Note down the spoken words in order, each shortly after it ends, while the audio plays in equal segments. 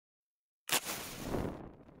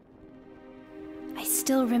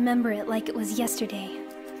still remember it like it was yesterday,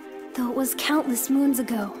 though it was countless moons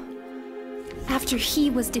ago. After he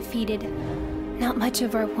was defeated, not much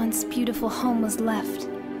of our once beautiful home was left.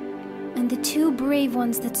 And the two brave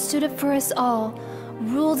ones that stood up for us all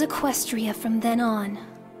ruled Equestria from then on.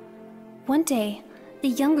 One day, the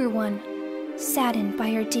younger one, saddened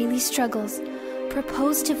by our daily struggles,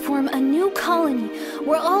 proposed to form a new colony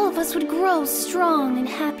where all of us would grow strong and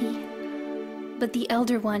happy. But the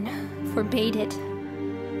elder one forbade it,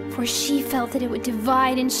 for she felt that it would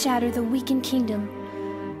divide and shatter the weakened kingdom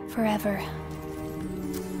forever.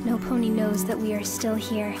 No pony knows that we are still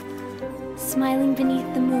here, smiling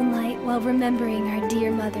beneath the moonlight while remembering our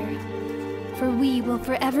dear mother, for we will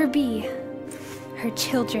forever be her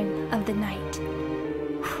children of the night.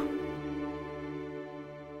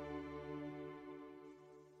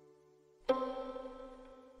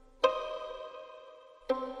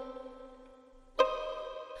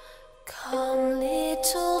 Come,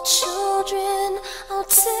 little children, I'll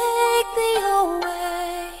take thee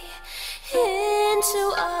away into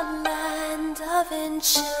a land of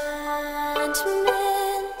enchantment.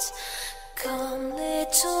 Come,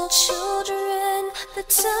 little children, the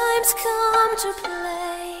time's come to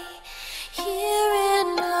play here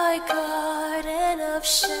in my garden of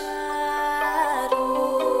shadows.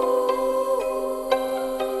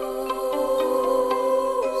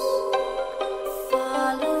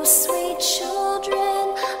 Follow, sweet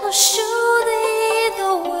children, I'll show thee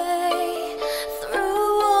the way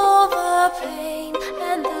through all the pain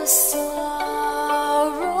and the sorrows.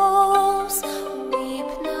 Weep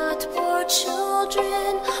not, poor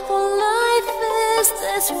children, for life is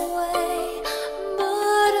this way,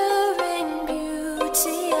 murdering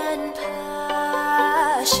beauty and passions.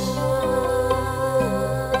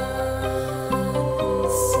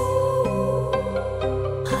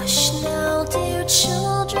 Hush now, dear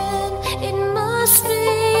children, it must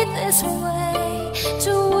be this way,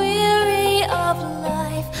 to weary of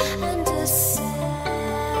life and deceptions.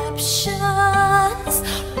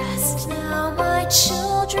 Rest now, my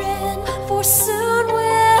children, for soon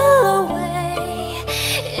we'll away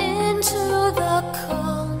into the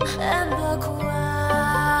calm and the quiet.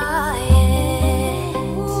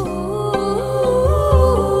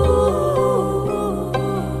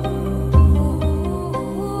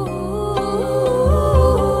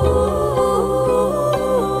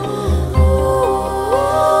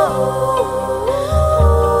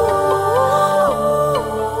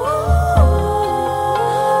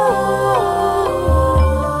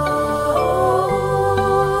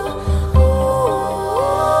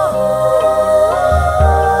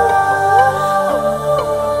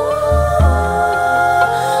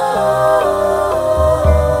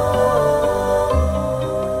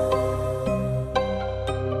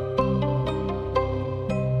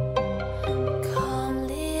 Come,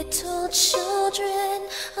 little children,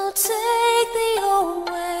 I'll take thee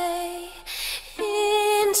away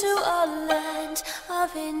into a land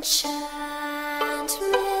of enchantment.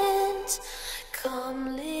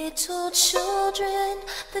 Come, little children,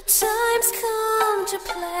 the time's come to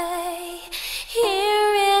play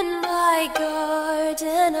here in my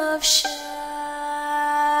garden of shadows.